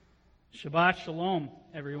Shabbat Shalom,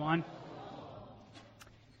 everyone.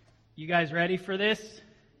 You guys ready for this?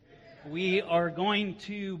 We are going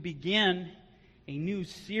to begin a new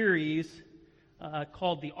series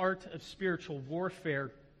called The Art of Spiritual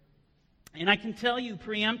Warfare. And I can tell you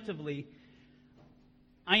preemptively,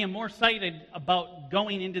 I am more excited about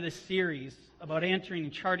going into this series, about entering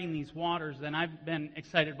and charting these waters, than I've been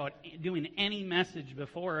excited about doing any message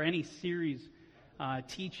before or any series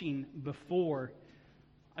teaching before.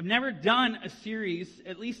 I've never done a series,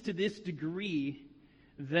 at least to this degree,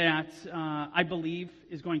 that I believe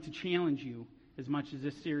is going to challenge you as much as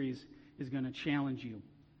this series is going to challenge you.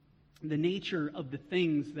 The nature of the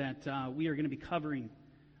things that we are going to be covering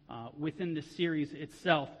within this series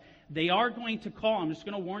itself, they are going to call, I'm just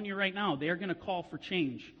going to warn you right now, they are going to call for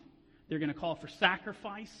change. They're going to call for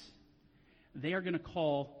sacrifice. They are going to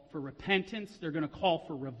call for repentance. They're going to call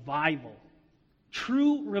for revival.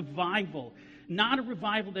 True revival. Not a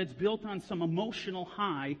revival that's built on some emotional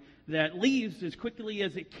high that leaves as quickly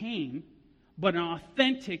as it came, but an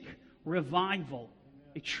authentic revival,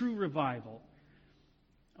 a true revival.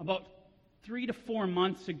 About 3 to 4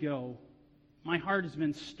 months ago, my heart has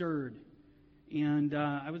been stirred. And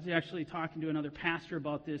I was actually talking to another pastor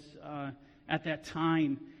about this at that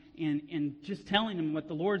time, and just telling him what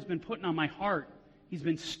the Lord's been putting on my heart. He's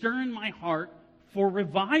been stirring my heart for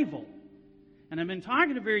revival. And I've been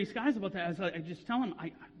talking to various guys about that. I just tell them,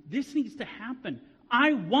 this needs to happen.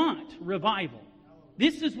 I want revival.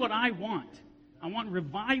 This is what I want. I want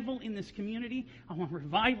revival in this community. I want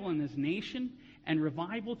revival in this nation. And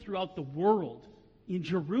revival throughout the world. In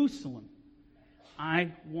Jerusalem.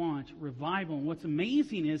 I want revival. And what's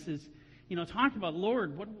amazing is talking about,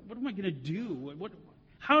 Lord, what am I going to do?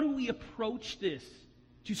 How do we approach this?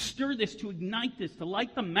 To stir this, to ignite this, to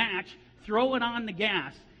light the match, throw it on the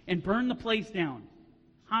gas, and burn the place down.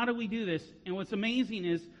 How do we do this? And what's amazing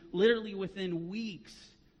is, literally within weeks,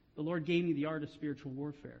 the Lord gave me the art of spiritual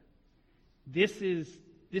warfare. This is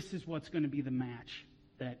what's going to be the match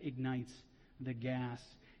that ignites the gas.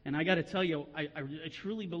 And I got to tell you, I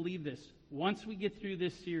truly believe this. Once we get through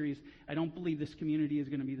this series, I don't believe this community is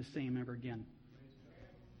going to be the same ever again.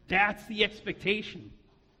 That's the expectation.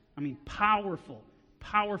 I mean, powerful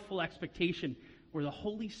expectation. Where the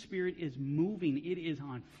Holy Spirit is moving. It is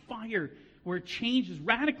on fire. Where it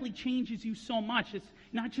radically changes you so much. It's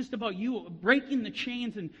not just about you breaking the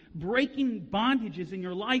chains and breaking bondages in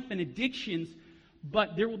your life and addictions,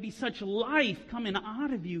 but there will be such life coming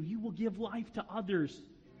out of you. You will give life to others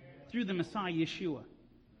through the Messiah Yeshua.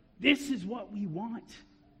 This is what we want.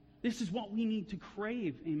 This is what we need to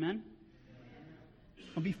crave. Amen?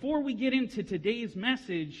 Well, before we get into today's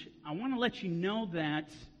message, I want to let you know that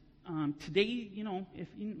today, if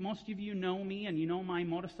most of you know me and you know my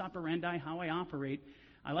modus operandi, how I operate,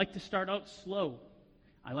 I like to start out slow.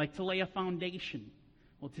 I like to lay a foundation.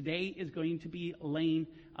 Well, today is going to be laying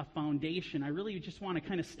a foundation. I really just want to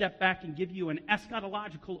kind of step back and give you an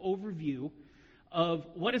eschatological overview of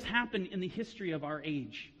what has happened in the history of our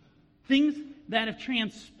age. Things that have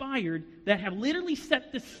transpired that have literally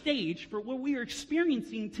set the stage for what we are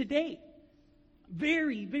experiencing today.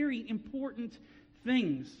 Very, very important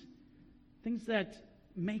things. Things that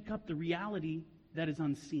make up the reality that is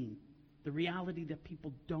unseen. The reality that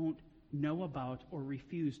people don't know about or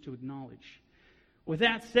refuse to acknowledge. With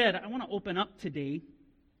that said, I want to open up today,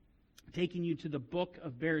 taking you to the book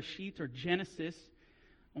of Bereshit or Genesis.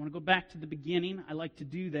 I want to go back to the beginning. I like to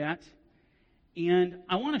do that. And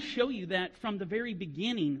I want to show you that from the very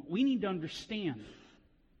beginning, we need to understand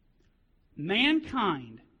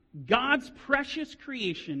mankind, God's precious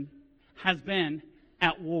creation, has been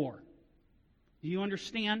at war. Do you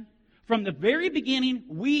understand? From the very beginning,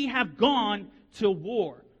 we have gone to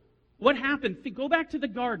war. What happened? Go back to the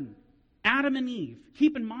garden. Adam and Eve,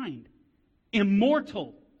 keep in mind,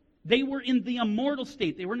 immortal. They were in the immortal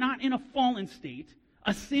state. They were not in a fallen state,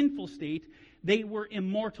 a sinful state. They were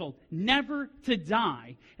immortal, never to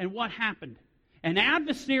die. And what happened? An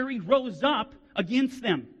adversary rose up against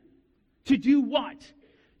them. To do what?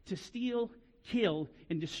 To steal, kill,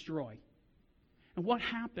 and destroy. And what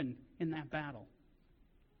happened in that battle?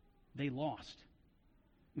 They lost.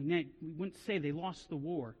 We wouldn't say they lost the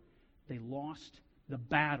war. They lost the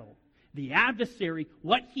battle. The adversary,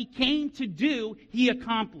 what he came to do, he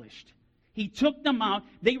accomplished. He took them out.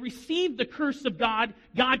 They received the curse of God.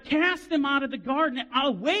 God cast them out of the garden,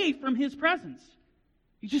 away from His presence.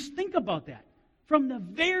 You just think about that. From the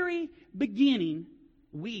very beginning,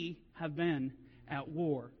 we have been at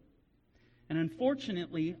war. And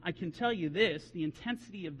unfortunately, I can tell you this, the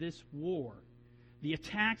intensity of this war, the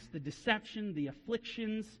attacks, the deception, the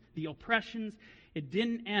afflictions, the oppressions, it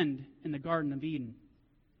didn't end in the Garden of Eden.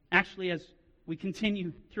 Actually, as we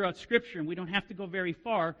continue throughout Scripture, and we don't have to go very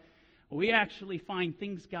far, we actually find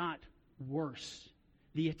things got worse.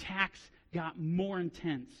 The attacks got more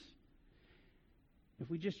intense. If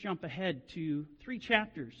we just jump ahead to 3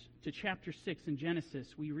 chapters, to chapter 6 in Genesis,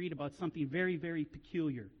 we read about something very, very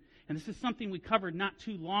peculiar. And this is something we covered not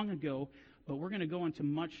too long ago, but we're going to go into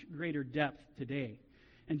much greater depth today.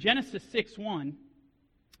 In Genesis 6:1,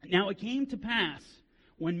 now it came to pass,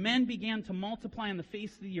 when men began to multiply on the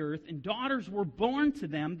face of the earth, and daughters were born to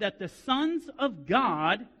them, that the sons of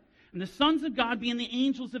God, and the sons of God being the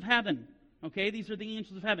angels of heaven, okay, these are the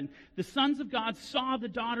angels of heaven, the sons of God saw the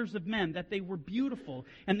daughters of men, that they were beautiful,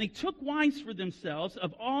 and they took wives for themselves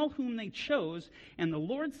of all whom they chose. And the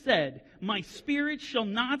Lord said, my spirit shall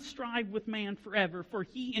not strive with man forever, for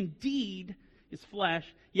he indeed is flesh,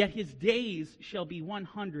 yet his days shall be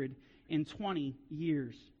 120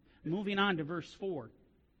 years. Moving on to verse 4.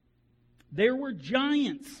 There were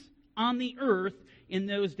giants on the earth in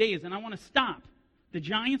those days. And I want to stop. The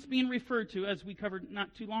giants being referred to, as we covered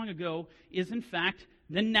not too long ago, is in fact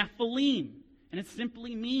the Nephilim. And it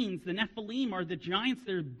simply means the Nephilim are the giants.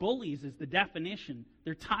 They're bullies is the definition.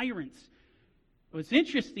 They're tyrants. What's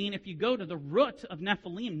interesting, if you go to the root of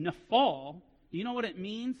Nephilim, Nephal, do you know what it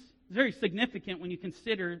means? It's very significant when you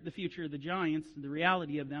consider the future of the giants, the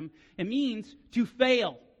reality of them. It means to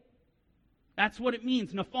fail. That's what it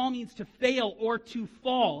means. Nephal means to fail or to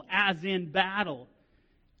fall, as in battle.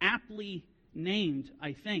 Aptly named,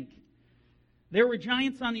 I think. There were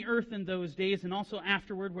giants on the earth in those days, and also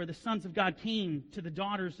afterward, where the sons of God came into the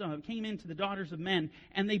daughters of men,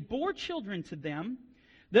 and they bore children to them.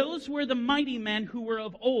 Those were the mighty men who were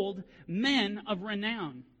of old, men of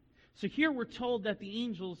renown. So here we're told that the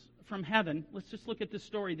angels from heaven, let's just look at this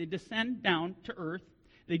story. They descend down to earth.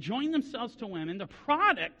 They join themselves to women. The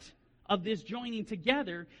product of this joining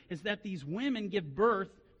together is that these women give birth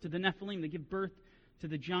to the Nephilim. They give birth to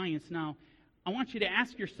the giants. Now, I want you to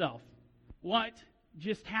ask yourself, what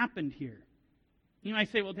just happened here? You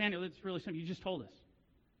might say, well, Daniel, it's really simple. You just told us.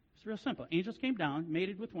 It's real simple. Angels came down,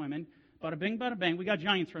 mated with women. Bada bing, bada bang. We got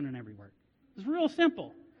giants running everywhere. It's real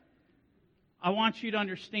simple. I want you to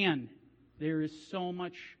understand there is so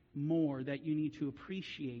much more that you need to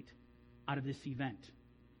appreciate out of this event.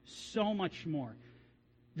 So much more.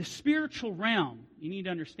 The spiritual realm, you need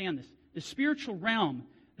to understand this. The spiritual realm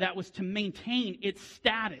that was to maintain its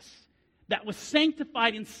status, that was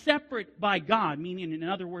sanctified and separate by God, meaning, in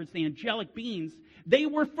other words, the angelic beings, they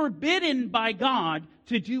were forbidden by God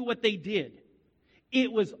to do what they did.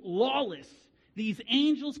 It was lawless. These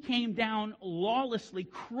angels came down lawlessly,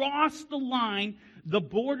 crossed the line, the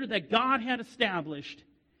border that God had established,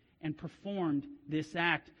 and performed this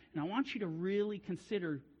act. And I want you to really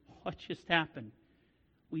consider what just happened.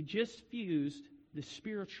 We just fused the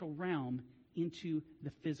spiritual realm into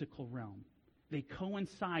the physical realm. They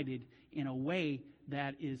coincided in a way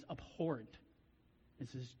that is abhorrent.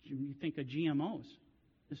 This is, you think of GMOs.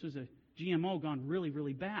 This was a GMO gone really,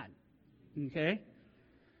 really bad. Okay?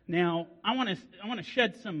 Now, I want to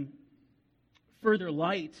shed some further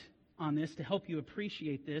light on this to help you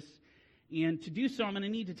appreciate this. And to do so, I'm going to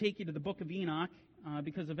need to take you to the book of Enoch,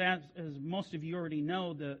 because as most of you already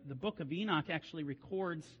know, the book of Enoch actually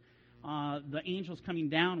records the angels coming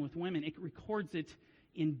down with women. It records it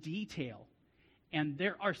in detail. And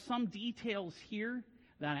there are some details here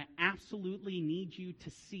that I absolutely need you to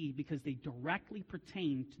see because they directly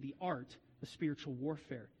pertain to the art of spiritual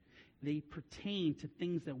warfare. They pertain to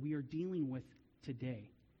things that we are dealing with today.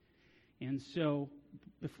 And so,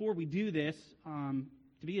 before we do this,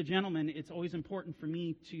 to be a gentleman, it's always important for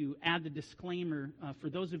me to add the disclaimer. For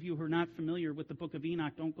those of you who are not familiar with the book of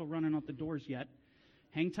Enoch, don't go running out the doors yet.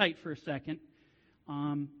 Hang tight for a second.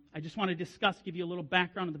 I just want to give you a little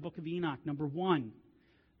background of the book of Enoch. Number one,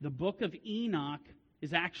 the book of Enoch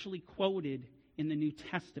is actually quoted in the New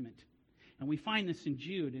Testament. And we find this in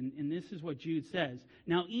Jude, and this is what Jude says.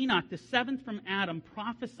 Now Enoch, the seventh from Adam,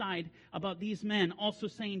 prophesied about these men, also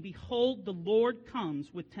saying, behold, the Lord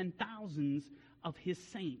comes with 10,000s of his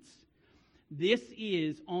saints. This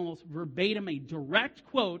is almost verbatim a direct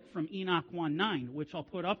quote from Enoch 1:9, which I'll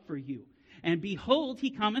put up for you. And behold, he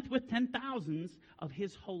cometh with 10,000s of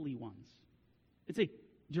his holy ones. It's a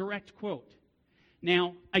direct quote.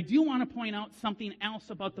 Now, I do want to point out something else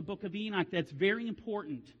about the book of Enoch that's very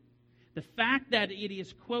important. The fact that it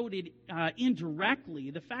is quoted indirectly,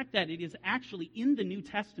 the fact that it is actually in the New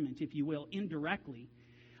Testament, if you will, indirectly,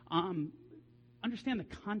 understand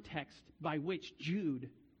the context by which Jude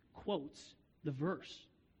quotes the verse.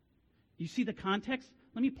 You see the context?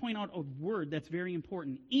 Let me point out a word that's very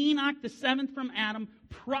important. Enoch, the seventh from Adam,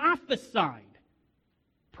 prophesied.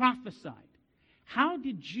 Prophesied. How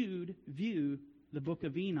did Jude view the book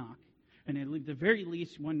of Enoch? And at the very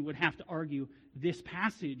least, one would have to argue this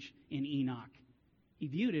passage in Enoch. He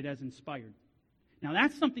viewed it as inspired. Now,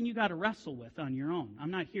 that's something you got to wrestle with on your own.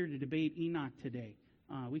 I'm not here to debate Enoch today.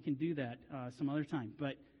 We can do that some other time.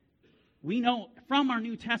 But we know from our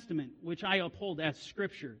New Testament, which I uphold as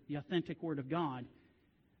Scripture, the authentic Word of God,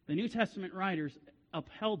 the New Testament writers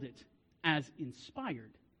upheld it as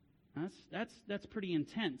inspired. That's pretty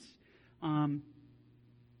intense.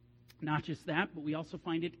 Not just that, but we also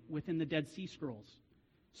find it within the Dead Sea Scrolls.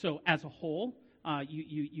 So as a whole,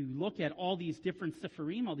 you look at all these different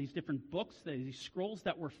Sepharim, all these different books, these scrolls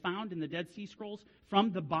that were found in the Dead Sea Scrolls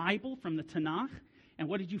from the Bible, from the Tanakh. And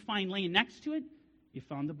what did you find laying next to it? You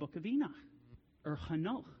found the book of Enoch, or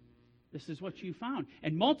Hanoch. This is what you found.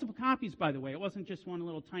 And multiple copies, by the way. It wasn't just one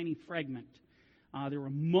little tiny fragment. There were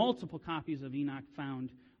multiple copies of Enoch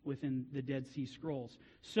found within the Dead Sea Scrolls.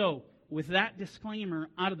 So, with that disclaimer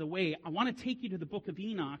out of the way, I want to take you to the book of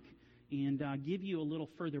Enoch and give you a little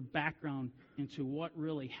further background into what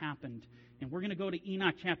really happened. And we're going to go to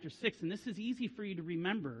Enoch chapter 6, and this is easy for you to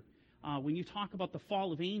remember. When you talk about the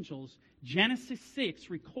fall of angels, Genesis 6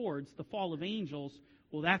 records the fall of angels.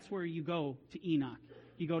 Well, that's where you go to Enoch.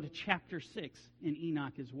 You go to chapter 6 in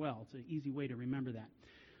Enoch as well. It's an easy way to remember that.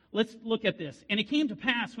 Let's look at this. And it came to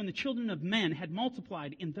pass, when the children of men had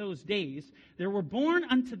multiplied in those days, there were born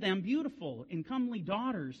unto them beautiful and comely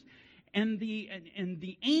daughters. And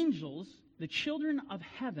the angels, the children of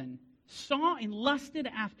heaven, saw and lusted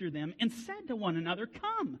after them, and said to one another,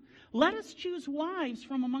 Come, let us choose wives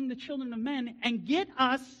from among the children of men, and get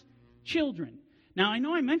us children. Now, I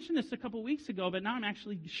know I mentioned this a couple weeks ago, but now I'm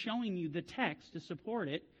actually showing you the text to support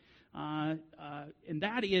it. And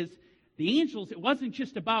that is, the angels, it wasn't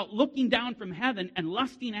just about looking down from heaven and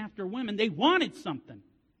lusting after women. They wanted something.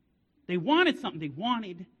 They wanted something. They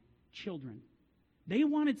wanted children. They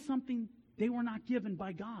wanted something they were not given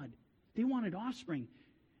by God. They wanted offspring.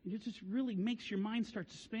 It just really makes your mind start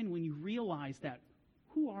to spin when you realize that.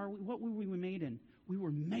 Who are we? What were we made in? We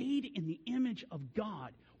were made in the image of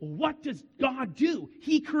God. Well, what does God do?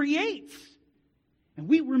 He creates. And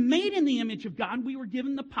we were made in the image of God. We were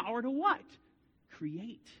given the power to what?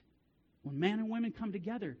 Create. When man and women come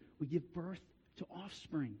together, we give birth to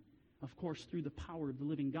offspring. Of course, through the power of the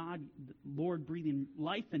living God, the Lord breathing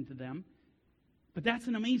life into them. But that's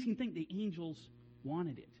an amazing thing. The angels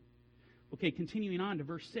wanted it. Okay, continuing on to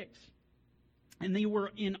verse 6. And they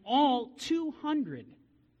were in all 200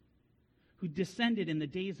 who descended in the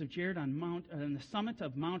days of Jared on the summit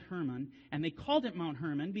of Mount Hermon. And they called it Mount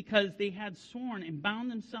Hermon because they had sworn and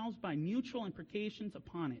bound themselves by mutual imprecations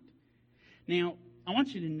upon it. Now, I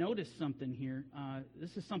want you to notice something here.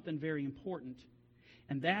 This is something very important.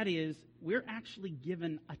 And that is, we're actually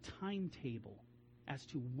given a timetable as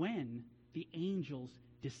to when the angels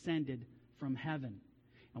descended from heaven.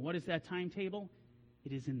 And what is that timetable?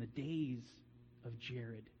 It is in the days of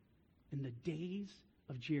Jared. In the days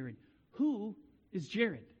of Jared. Who is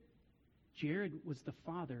Jared? Jared was the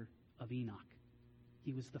father of Enoch.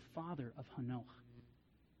 He was the father of Hanoch.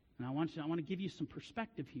 And I want to give you some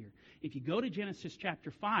perspective here. If you go to Genesis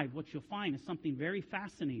chapter 5, what you'll find is something very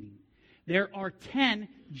fascinating. There are 10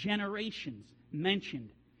 generations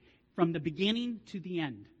mentioned from the beginning to the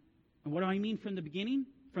end. And what do I mean from the beginning?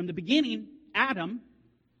 From the beginning, Adam,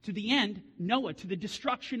 to the end, Noah, to the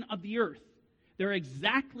destruction of the earth. There are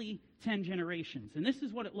exactly 10 generations. And this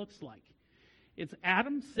is what it looks like. It's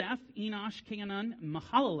Adam, Seth, Enosh, Cainan,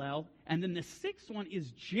 Mahalalel, and then the sixth one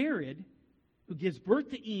is Jared, who gives birth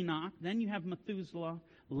to Enoch. Then you have Methuselah,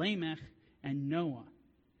 Lamech, and Noah.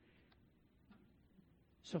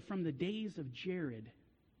 So from the days of Jared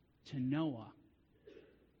to Noah,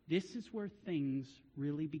 this is where things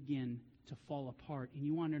really begin to fall apart. And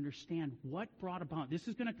you want to understand what brought about. This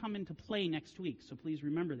is going to come into play next week, so please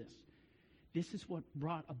remember this. This is what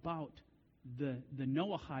brought about the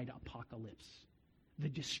Noahide apocalypse, the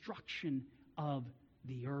destruction of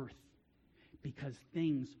the earth, because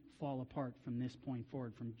things fall apart from this point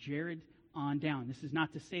forward, from Jared on down. This is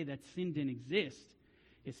not to say that sin didn't exist.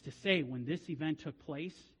 It's to say when this event took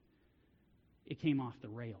place, it came off the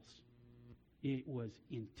rails. It was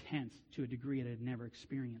intense to a degree it had never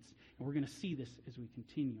experienced. And we're going to see this as we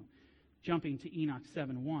continue. Jumping to Enoch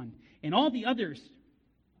 7:1. And all the others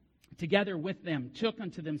together with them took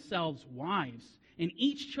unto themselves wives, and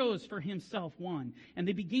each chose for himself one. And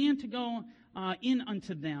they began to go in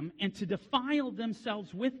unto them, and to defile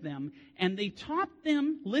themselves with them. And they taught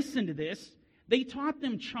them, listen to this, they taught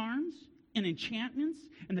them charms and enchantments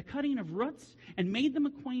and the cutting of roots, and made them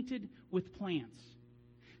acquainted with plants.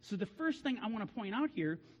 So the first thing I want to point out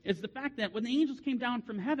here is the fact that when the angels came down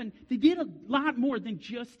from heaven, they did a lot more than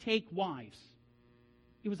just take wives.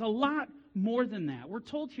 It was a lot more than that. We're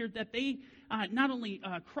told here that they not only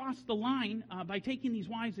crossed the line by taking these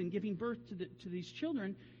wives and giving birth to these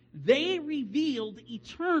children, they revealed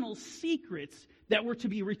eternal secrets that were to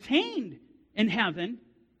be retained in heaven.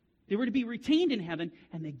 They were to be retained in heaven,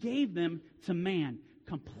 and they gave them to man.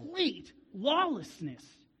 Complete lawlessness.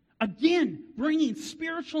 Again, bringing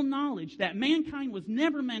spiritual knowledge that mankind was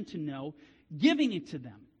never meant to know, giving it to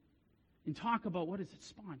them. And talk about what does it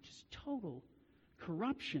spawn? Just total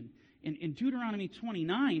corruption. In Deuteronomy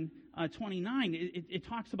 29, it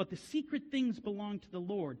talks about the secret things belong to the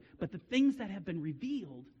Lord, but the things that have been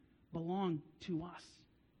revealed belong to us.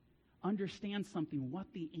 Understand something. What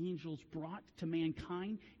the angels brought to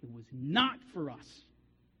mankind, it was not for us.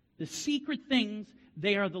 The secret things,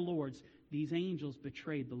 they are the Lord's. These angels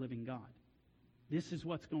betrayed the living God. This is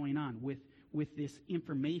what's going on with this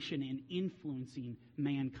information and influencing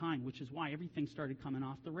mankind, which is why everything started coming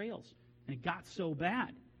off the rails. And it got so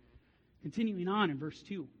bad. Continuing on in verse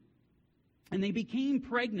 2. And they became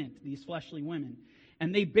pregnant, these fleshly women,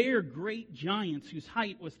 and they bare great giants whose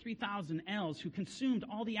height was 3,000 ells, who consumed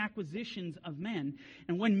all the acquisitions of men.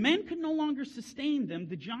 And when men could no longer sustain them,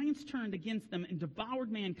 the giants turned against them and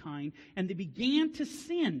devoured mankind, and they began to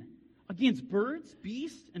sin against birds,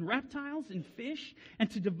 beasts, and reptiles, and fish,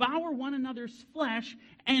 and to devour one another's flesh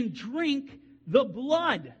and drink the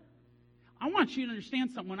blood. I want you to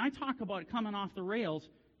understand something. When I talk about it coming off the rails,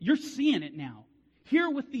 you're seeing it now. Here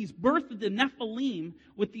with these birth of the Nephilim,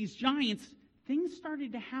 with these giants, things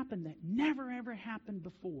started to happen that never ever happened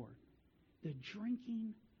before. The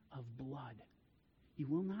drinking of blood. You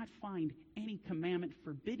will not find any commandment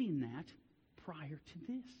forbidding that prior to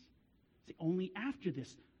this. See, only after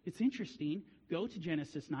this. It's interesting. Go to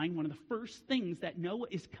Genesis 9. One of the first things that Noah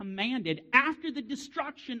is commanded after the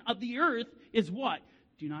destruction of the earth is what?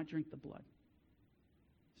 Do not drink the blood.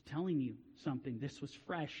 It's telling you something. This was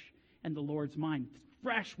fresh in the Lord's mind.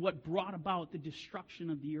 Fresh what brought about the destruction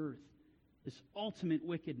of the earth. This ultimate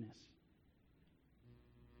wickedness.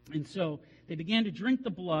 And so they began to drink the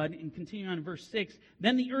blood, and continuing on in verse 6,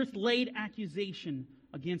 then the earth laid accusation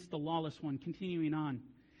against the lawless one. Continuing on.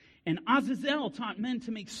 And Azazel taught men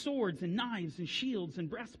to make swords and knives and shields and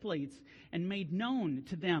breastplates, and made known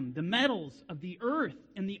to them the metals of the earth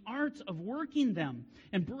and the arts of working them,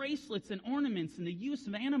 and bracelets and ornaments, and the use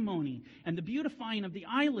of antimony, and the beautifying of the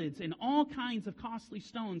eyelids, and all kinds of costly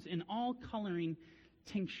stones, and all coloring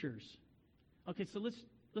tinctures. Okay, so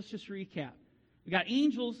let's just recap. We got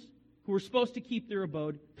angels who were supposed to keep their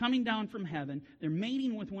abode, coming down from heaven. They're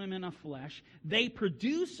mating with women of flesh. They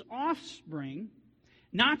produce offspring.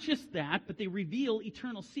 Not just that, but they reveal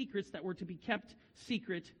eternal secrets that were to be kept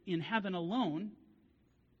secret in heaven alone.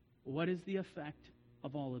 What is the effect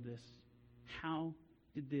of all of this? How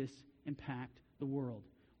did this impact the world?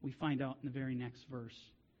 We find out in the very next verse.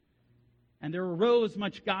 And there arose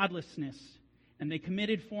much godlessness, and they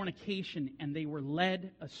committed fornication, and they were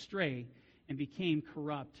led astray and became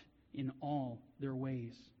corrupt in all their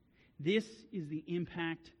ways. This is the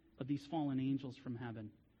impact of these fallen angels from heaven.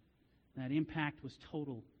 That impact was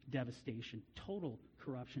total devastation, total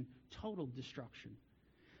corruption, total destruction.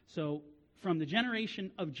 So, from the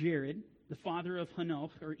generation of Jared, the father of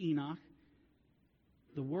Hanoch or Enoch,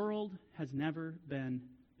 the world has never been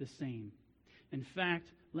the same. In fact,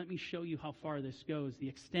 let me show you how far this goes, the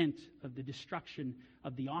extent of the destruction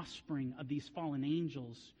of the offspring of these fallen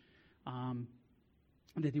angels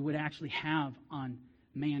that they would actually have on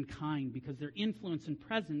mankind, because their influence and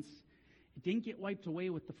presence, it didn't get wiped away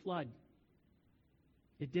with the flood.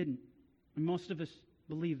 It didn't. And most of us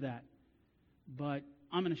believe that. But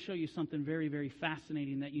I'm going to show you something very, very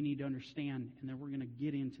fascinating that you need to understand, and then we're going to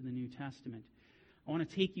get into the New Testament. I want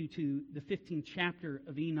to take you to the 15th chapter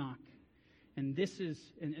of Enoch. And this is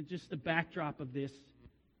and just the backdrop of this.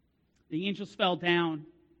 The angels fell down.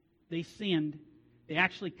 They sinned. They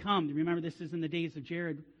actually come. Remember, this is in the days of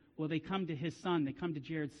Jared. Well, they come to his son. They come to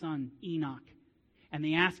Jared's son, Enoch. And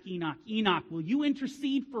they ask Enoch, Enoch, will you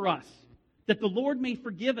intercede for us, that the Lord may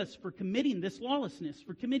forgive us for committing this lawlessness,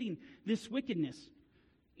 for committing this wickedness?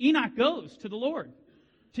 Enoch goes to the Lord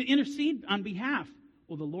to intercede on behalf.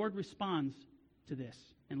 Well, the Lord responds to this.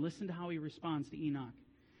 And listen to how he responds to Enoch.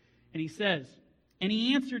 And he says, and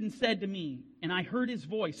he answered and said to me, and I heard his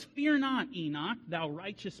voice, fear not, Enoch, thou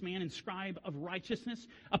righteous man and scribe of righteousness.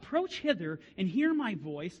 Approach hither and hear my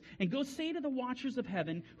voice, and go say to the watchers of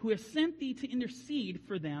heaven, who have sent thee to intercede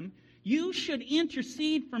for them, you should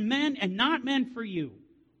intercede for men and not men for you.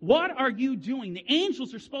 What are you doing? The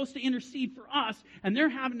angels are supposed to intercede for us, and they're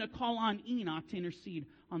having to call on Enoch to intercede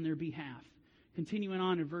on their behalf. Continuing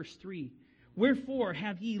on in verse 3. Wherefore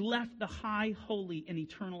have ye left the high, holy, and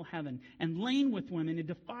eternal heaven, and lain with women, and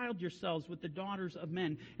defiled yourselves with the daughters of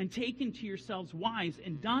men, and taken to yourselves wives,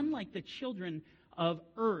 and done like the children of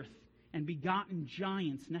earth, and begotten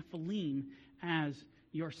giants, Nephilim, as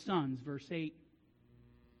your sons. Verse 8.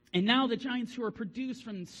 And now the giants who are produced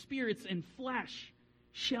from spirits and flesh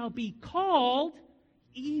shall be called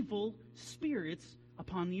evil spirits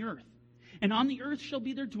upon the earth. And on the earth shall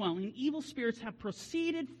be their dwelling. Evil spirits have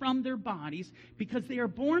proceeded from their bodies, because they are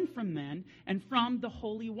born from men, and from the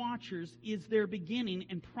holy watchers is their beginning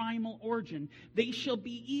and primal origin. They shall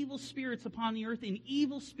be evil spirits upon the earth, and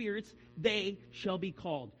evil spirits they shall be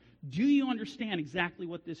called. Do you understand exactly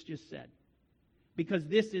what this just said? Because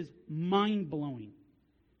this is mind-blowing.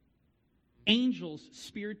 Angels,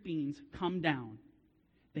 spirit beings, come down.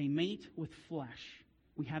 They mate with flesh.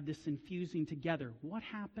 We have this infusing together. What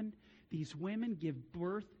happened? These women give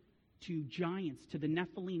birth to giants, to the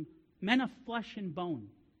Nephilim, men of flesh and bone.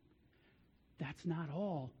 That's not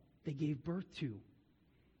all they gave birth to.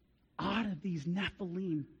 Out of these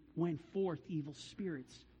Nephilim went forth evil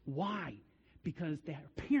spirits. Why? Because their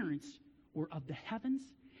parents were of the heavens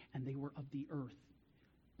and they were of the earth,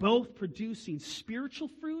 both producing spiritual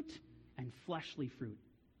fruit and fleshly fruit.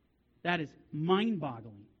 That is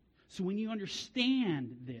mind-boggling. So when you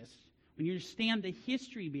understand this, when you understand the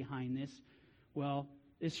history behind this, well,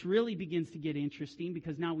 this really begins to get interesting,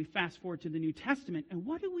 because now we fast forward to the New Testament, and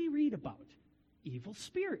what do we read about? Evil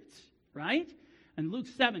spirits, right? In Luke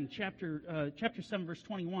 7, chapter 7, verse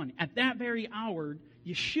 21, at that very hour,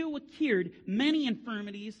 Yeshua cured many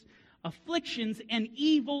infirmities, afflictions, and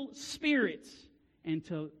evil spirits, and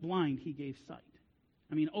to blind he gave sight.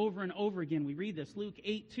 I mean, over and over again we read this. Luke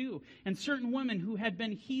 8:2. And certain women who had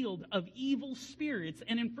been healed of evil spirits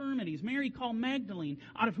and infirmities, Mary called Magdalene,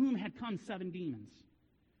 out of whom had come 7 demons.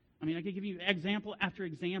 I mean, I could give you example after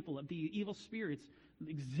example of the evil spirits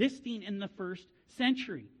existing in the first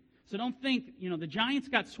century. So don't think, the giants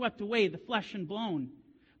got swept away, the flesh and bone.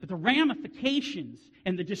 But the ramifications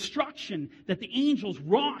and the destruction that the angels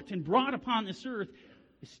wrought and brought upon this earth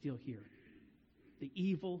is still here. The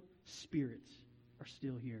evil spirits are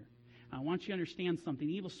still here. I want you to understand something.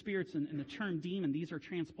 Evil spirits and the term demon, these are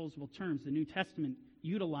transposable terms. The New Testament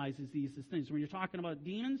utilizes these as things. When you're talking about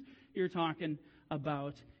demons, you're talking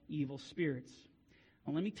about evil spirits.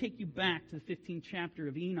 Well, let me take you back to the 15th chapter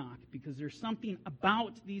of Enoch, because there's something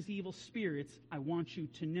about these evil spirits I want you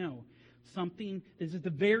to know. This is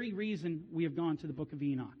the very reason we have gone to the book of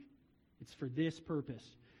Enoch. It's for this purpose.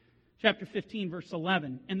 Chapter 15, verse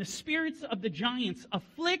 11. And the spirits of the giants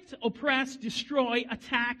afflict, oppress, destroy,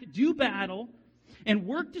 attack, do battle, and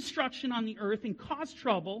work destruction on the earth and cause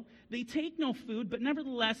trouble. They take no food, but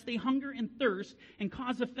nevertheless they hunger and thirst and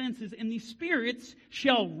cause offenses. And these spirits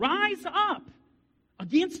shall rise up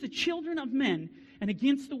against the children of men and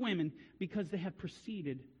against the women, because they have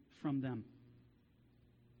proceeded from them.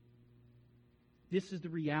 This is the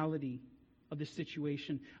reality of the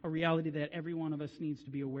situation, a reality that every one of us needs to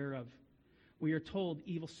be aware of. We are told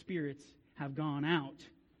evil spirits have gone out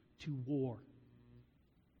to war.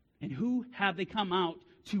 And who have they come out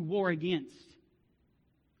to war against?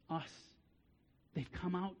 Us. They've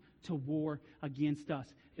come out to war against us.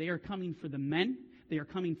 They are coming for the men, they are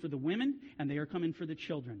coming for the women, and they are coming for the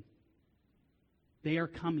children. They are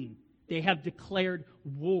coming. They have declared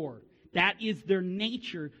war. That is their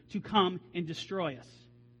nature, to come and destroy us.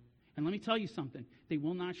 And let me tell you something. They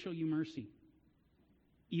will not show you mercy.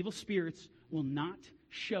 Evil spirits will not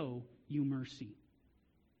show you mercy.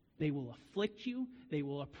 They will afflict you. They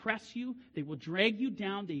will oppress you. They will drag you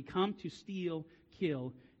down. They come to steal,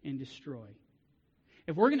 kill, and destroy.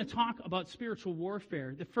 If we're going to talk about spiritual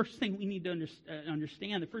warfare, the first thing we need to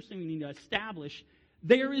understand, the first thing we need to establish,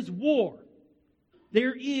 there is war.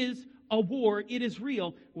 There is a war. It is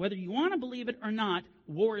real. Whether you want to believe it or not,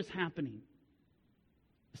 war is happening.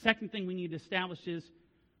 The second thing we need to establish is,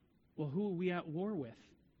 well, who are we at war with?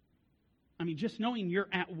 I mean, just knowing you're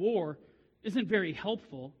at war isn't very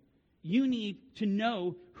helpful. You need to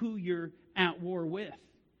know who you're at war with.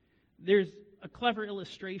 There's a clever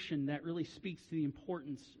illustration that really speaks to the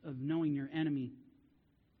importance of knowing your enemy.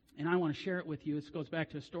 And I want to share it with you. This goes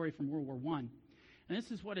back to a story from World War I. And this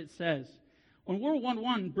is what it says. When World War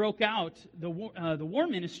I broke out, the War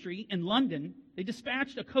Ministry in London, they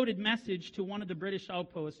dispatched a coded message to one of the British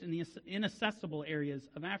outposts in the inaccessible areas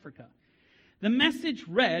of Africa. The message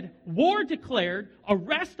read, "War declared,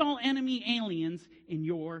 arrest all enemy aliens in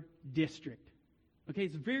your district." Okay,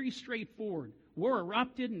 it's very straightforward. War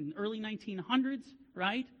erupted in the early 1900s,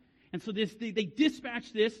 right? And so they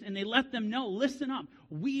dispatched this and they let them know, listen up,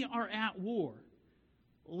 we are at war.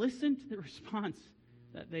 listen to the response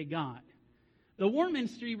that they got. The War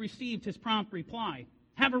Ministry received his prompt reply.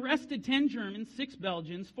 Have arrested 10 Germans, 6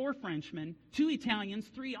 Belgians, 4 Frenchmen, 2 Italians,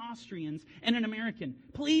 3 Austrians, and an American.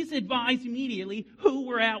 Please advise immediately who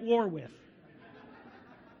we're at war with.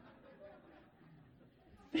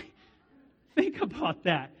 Think about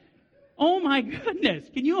that. Oh my goodness.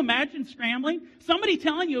 Can you imagine scrambling? Somebody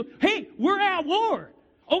telling you, hey, we're at war.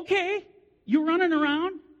 Okay. You're running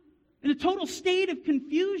around in a total state of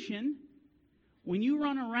confusion. When you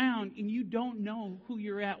run around and you don't know who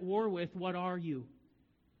you're at war with, what are you?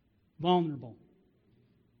 Vulnerable.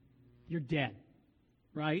 You're dead,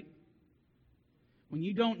 right? When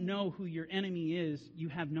you don't know who your enemy is, you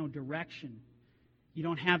have no direction. You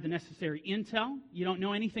don't have the necessary intel. You don't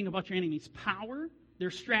know anything about your enemy's power, their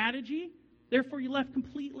strategy. Therefore, you're left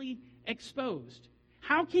completely exposed.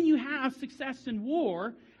 How can you have success in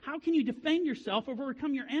war? How can you defend yourself or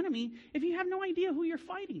overcome your enemy if you have no idea who you're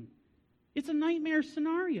fighting? It's a nightmare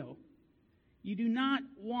scenario. You do not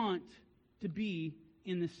want to be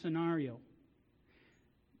in this scenario.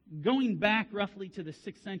 Going back roughly to the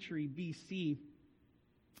 6th century BC,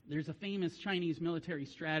 there's a famous Chinese military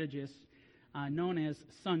strategist known as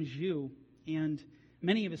Sun Tzu, and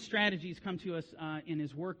many of his strategies come to us in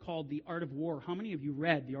his work called The Art of War. How many of you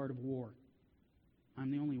read The Art of War?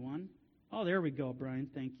 I'm the only one? Oh, there we go, Brian.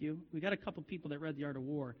 Thank you. We got a couple people that read The Art of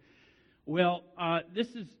War. Well, this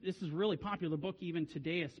is a really popular book even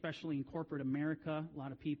today, especially in corporate America. A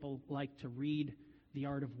lot of people like to read The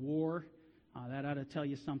Art of War. That ought to tell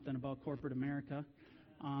you something about corporate America.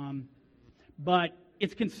 But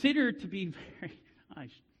it's considered to be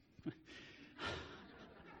very...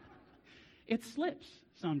 It slips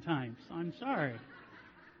sometimes. I'm sorry.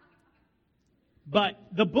 But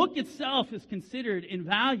the book itself is considered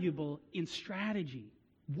invaluable in strategy,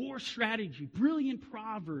 war strategy, brilliant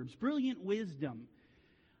proverbs, brilliant wisdom.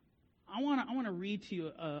 I want to read to you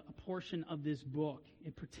a portion of this book.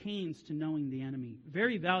 It pertains to knowing the enemy.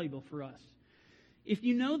 Very valuable for us. If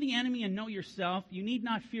you know the enemy and know yourself, you need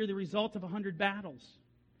not fear the result of 100 battles.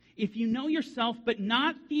 If you know yourself but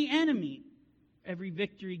not the enemy, every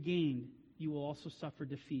victory gained, you will also suffer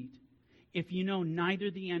defeat. If you know neither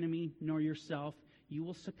the enemy nor yourself, you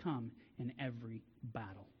will succumb in every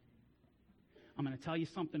battle. I'm going to tell you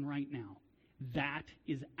something right now. That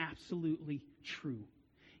is absolutely true.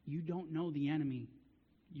 You don't know the enemy,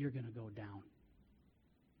 you're going to go down.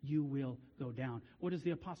 You will go down. What does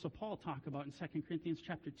the Apostle Paul talk about in 2 Corinthians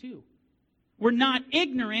chapter 2? We're not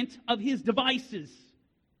ignorant of his devices.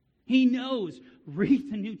 He knows.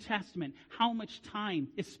 Read the New Testament. How much time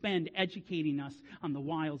is spent educating us on the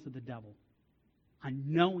wiles of the devil, on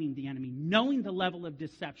knowing the enemy, knowing the level of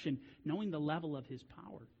deception, knowing the level of his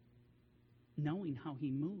power, knowing how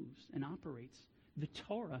he moves and operates. The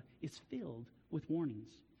Torah is filled with warnings.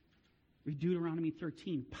 Read Deuteronomy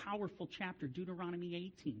 13, powerful chapter. Deuteronomy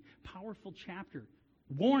 18, powerful chapter.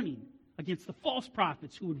 Warning against the false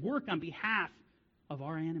prophets who would work on behalf of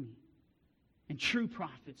our enemy, and true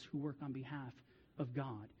prophets who work on behalf of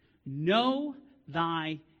God. Know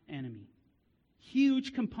thy enemy.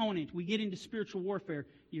 Huge component. We get into spiritual warfare,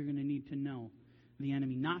 you're going to need to know the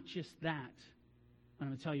enemy. Not just that. I'm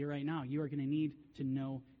going to tell you right now, you are going to need to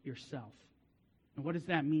know yourself. And what does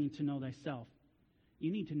that mean, to know thyself? You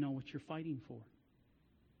need to know what you're fighting for.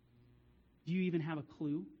 Do you even have a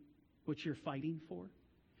clue what you're fighting for?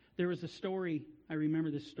 There was a story, I remember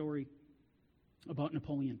this story, about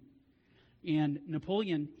Napoleon. And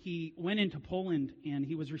Napoleon, he went into Poland, and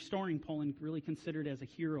he was restoring Poland, really considered as a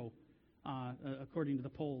hero, according to the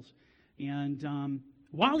Poles. And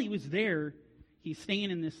while he was there, he's staying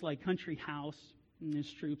in this country house, and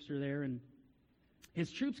his troops are there, and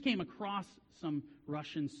his troops came across some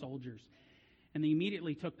Russian soldiers, and they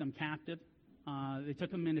immediately took them captive. They took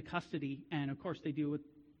them into custody, and of course they do what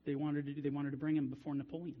they wanted to do. They wanted to bring them before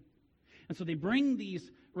Napoleon. And so they bring these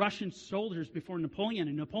Russian soldiers before Napoleon,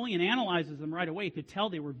 and Napoleon analyzes them right away. He could tell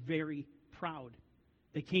they were very proud.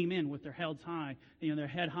 They came in with their heads high, their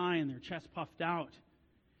head high and their chest puffed out.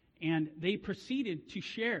 And they proceeded to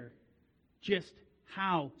share just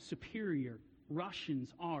how superior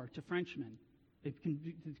Russians are to Frenchmen.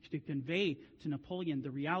 To convey to Napoleon the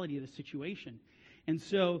reality of the situation. And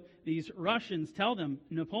so these Russians tell them,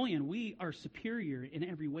 Napoleon, we are superior in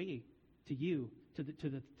every way to you, to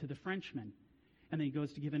the Frenchmen. And then he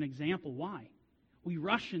goes to give an example. Why? We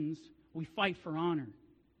Russians, we fight for honor.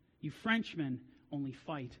 You Frenchmen only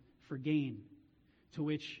fight for gain. To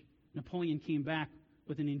which Napoleon came back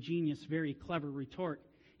with an ingenious, very clever retort.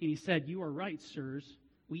 And he said, you are right, sirs.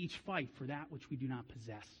 We each fight for that which we do not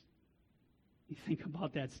possess. You think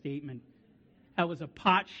about that statement. That was a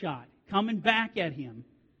pot shot coming back at him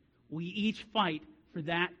We each fight for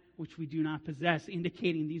that which we do not possess,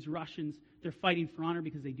 indicating these Russians, they're fighting for honor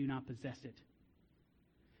because they do not possess it.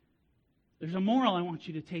 There's a moral I want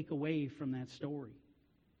you to take away from that story.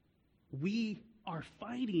 We are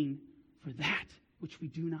fighting for that which we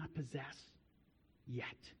do not possess yet.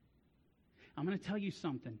 I'm going to tell you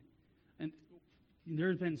something. And there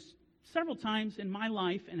have been several times in my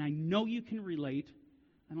life, and I know you can relate.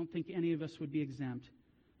 I don't think any of us would be exempt.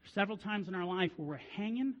 Several times in our life where we're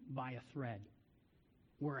hanging by a thread.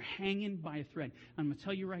 We're hanging by a thread. I'm going to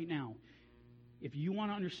tell you right now, if you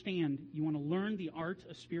want to understand, you want to learn the art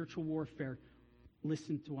of spiritual warfare,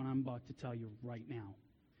 listen to what I'm about to tell you right now.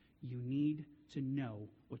 You need to know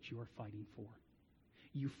what you are fighting for.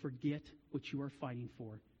 You forget what you are fighting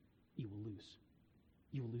for, you will lose.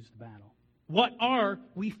 You will lose the battle. What are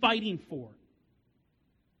we fighting for?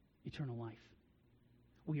 Eternal life.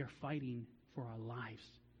 We are fighting for our lives.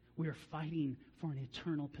 We are fighting for an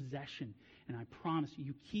eternal possession. And I promise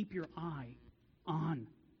you keep your eye on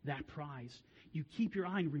that prize. You keep your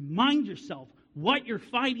eye and remind yourself what you're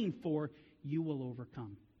fighting for, you will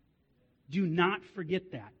overcome. Do not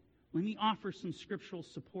forget that. Let me offer some scriptural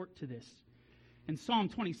support to this. In Psalm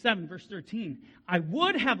 27, verse 13, I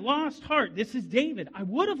would have lost heart. This is David. I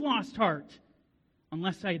would have lost heart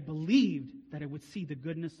unless I had believed that I would see the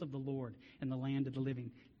goodness of the Lord in the land of the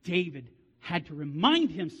living. David had to remind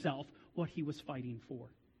himself what he was fighting for,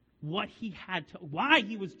 why he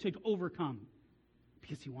was to overcome,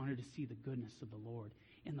 because he wanted to see the goodness of the Lord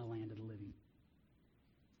in the land of the living.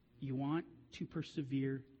 You want to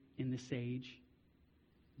persevere in this age?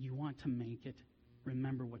 You want to make it?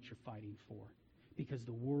 Remember what you're fighting for, because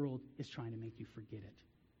the world is trying to make you forget it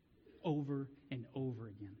over and over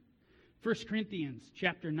again. 1 Corinthians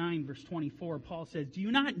chapter 9, verse 24, Paul says, do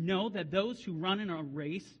you not know that those who run in a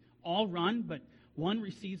race all run, but one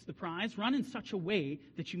receives the prize? Run in such a way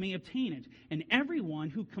that you may obtain it. And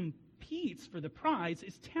everyone who competes for the prize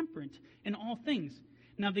is temperate in all things.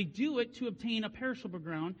 Now they do it to obtain a perishable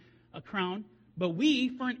crown, but we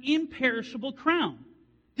for an imperishable crown.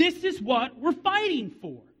 This is what we're fighting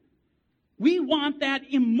for. We want that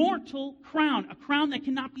immortal crown, a crown that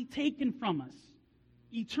cannot be taken from us.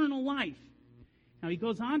 Eternal life. Now he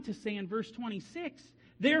goes on to say in verse 26,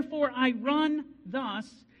 therefore I run thus,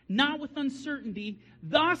 not with uncertainty,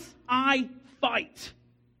 thus I fight.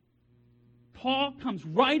 Paul comes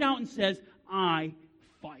right out and says, I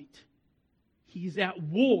fight. He's at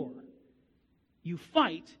war. You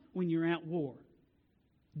fight when you're at war.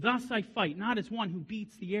 Thus I fight, not as one who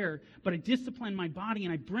beats the air, but I discipline my body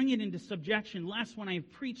and I bring it into subjection, lest when I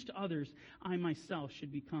have preached to others, I myself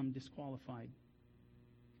should become disqualified.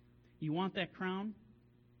 You want that crown?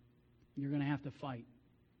 You're going to have to fight,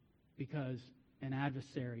 because an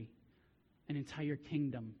adversary, an entire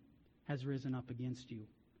kingdom has risen up against you.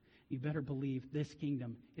 You better believe this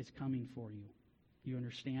kingdom is coming for you. You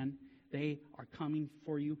understand? They are coming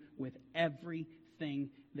for you with everything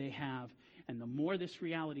they have. And the more this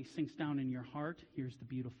reality sinks down in your heart, here's the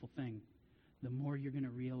beautiful thing. The more you're going to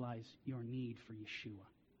realize your need for Yeshua.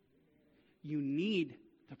 You need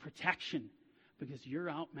the protection because you're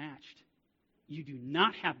outmatched. You do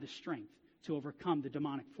not have the strength to overcome the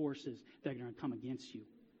demonic forces that are going to come against you.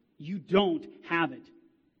 You don't have it.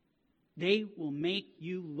 They will make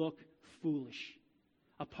you look foolish.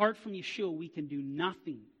 Apart from Yeshua, we can do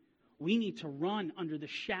nothing. We need to run under the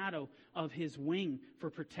shadow of His wing for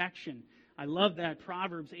protection. I love that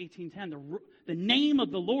Proverbs 18:10. The name of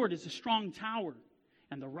the Lord is a strong tower,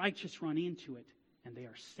 and the righteous run into it, and they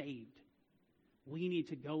are saved. We need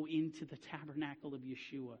to go into the tabernacle of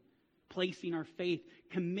Yeshua, placing our faith,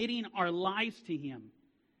 committing our lives to Him.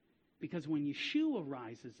 Because when Yeshua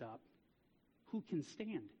rises up, who can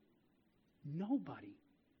stand? Nobody.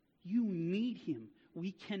 You need Him.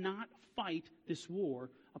 We cannot fight this war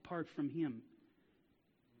apart from Him.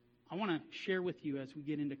 I want to share with you as we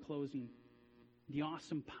get into closing the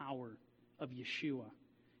awesome power of Yeshua.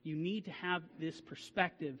 You need to have this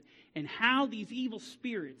perspective and how these evil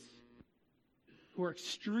spirits, who are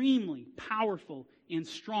extremely powerful and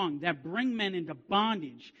strong, that bring men into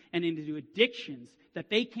bondage and into addictions that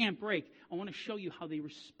they can't break, I want to show you how they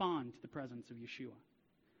respond to the presence of Yeshua.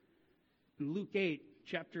 In Luke 8,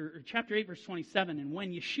 chapter 8, verse 27, and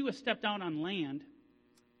when Yeshua stepped out on land,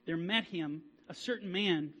 there met him a certain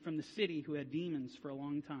man from the city who had demons for a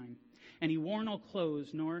long time. And he wore no clothes,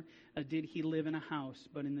 nor did he live in a house,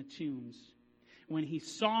 but in the tombs. When he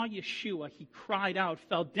saw Yeshua, he cried out,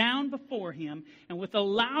 fell down before him, and with a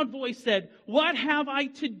loud voice said, "What have I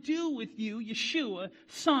to do with you, Yeshua,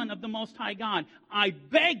 Son of the Most High God? I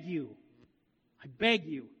beg you,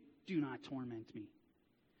 do not torment me."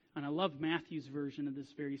 And I love Matthew's version of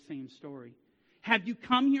this very same story. Have you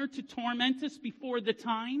come here to torment us before the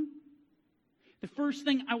time? The first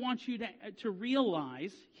thing I want you to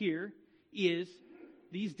realize here is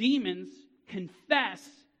these demons confess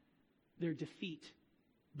their defeat.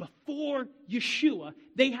 Before Yeshua,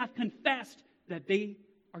 they have confessed that they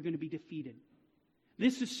are going to be defeated.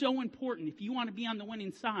 This is so important. If you want to be on the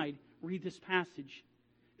winning side, read this passage.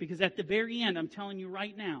 Because at the very end, I'm telling you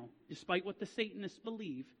right now, despite what the Satanists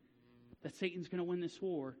believe, that Satan's going to win this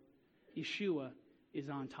war, Yeshua is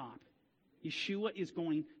on top. Yeshua is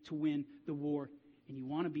going to win the war, and you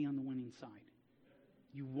want to be on the winning side.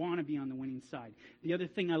 You want to be on the winning side. The other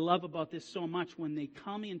thing I love about this so much, when they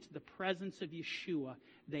come into the presence of Yeshua,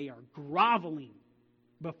 they are groveling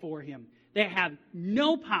before Him. They have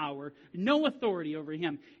no power, no authority over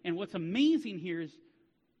Him. And what's amazing here is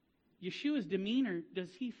Yeshua's demeanor. Does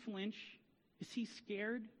He flinch? Is He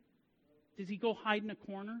scared? Does He go hide in a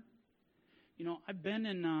corner? You know, I've been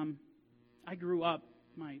in, I grew up,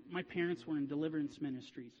 my parents were in deliverance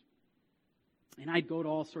ministries. And I'd go to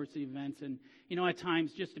all sorts of events. And, you know, at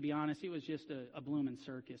times, just to be honest, it was just a blooming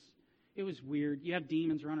circus. It was weird. You have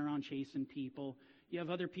demons running around chasing people. You have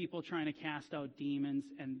other people trying to cast out demons,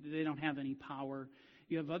 and they don't have any power.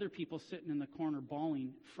 You have other people sitting in the corner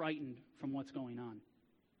bawling, frightened from what's going on.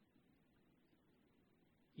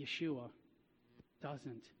 Yeshua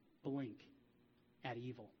doesn't blink at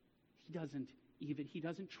evil. He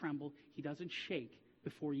doesn't tremble. He doesn't shake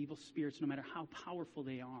before evil spirits, no matter how powerful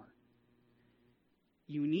they are.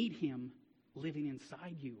 You need Him living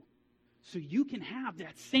inside you. So you can have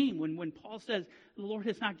that same, when Paul says, the Lord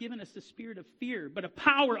has not given us the spirit of fear, but a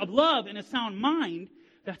power of love and a sound mind,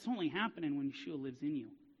 that's only happening when Yeshua lives in you.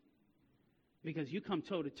 Because you come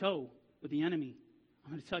toe-to-toe with the enemy.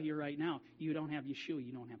 I'm going to tell you right now, you don't have Yeshua,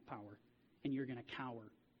 you don't have power. And you're going to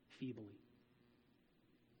cower feebly.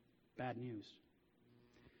 Bad news.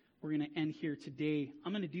 We're going to end here today.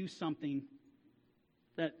 I'm going to do something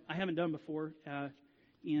that I haven't done before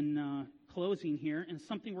in closing here, and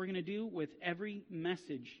something we're going to do with every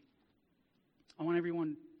message. I want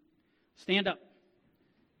everyone to stand up.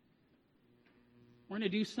 We're going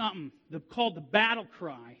to do something called the battle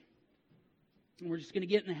cry. And we're just going to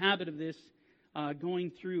get in the habit of this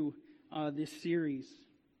going through this series.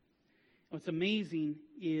 What's amazing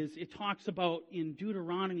is it talks about in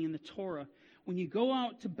Deuteronomy in the Torah, when you go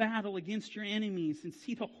out to battle against your enemies and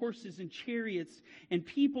see the horses and chariots and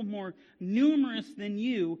people more numerous than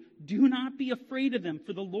you, do not be afraid of them,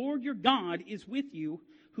 for the Lord your God is with you,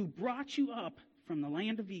 who brought you up from the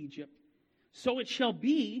land of Egypt. So it shall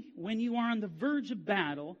be, when you are on the verge of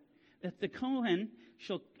battle, that the Kohen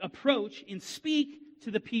shall approach and speak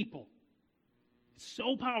to the people.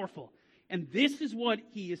 So powerful. And this is what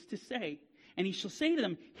he is to say. And he shall say to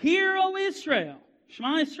them, Hear, O Israel,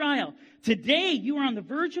 Shema Israel, today you are on the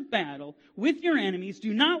verge of battle with your enemies.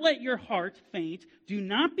 Do not let your heart faint. Do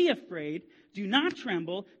not be afraid. Do not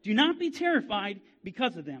tremble. Do not be terrified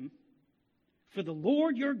because of them. For the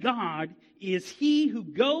Lord your God is He who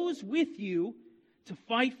goes with you to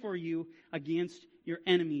fight for you against your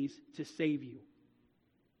enemies to save you.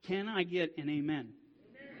 Can I get an amen?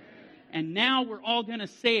 And now we're all going to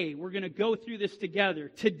say, we're going to go through this together.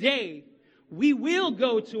 Today, we will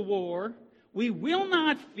go to war. We will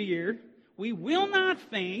not fear. We will not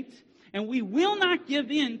faint. And we will not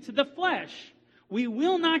give in to the flesh. We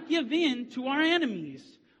will not give in to our enemies.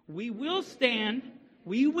 We will stand.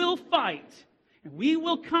 We will fight. And we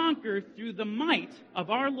will conquer through the might of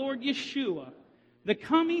our Lord Yeshua, the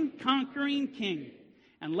coming conquering King.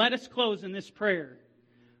 And let us close in this prayer.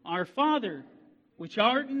 Our Father, which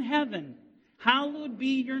art in heaven, hallowed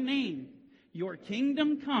be your name. Your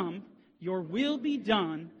kingdom come, your will be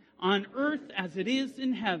done, on earth as it is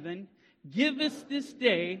in heaven. Give us this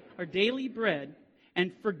day our daily bread,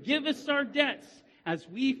 and forgive us our debts as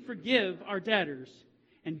we forgive our debtors.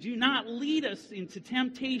 And do not lead us into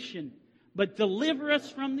temptation, but deliver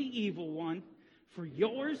us from the evil one. For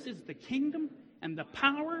yours is the kingdom and the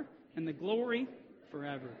power and the glory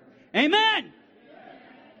forever. Amen.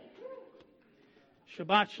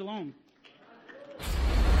 Shabbat Shalom.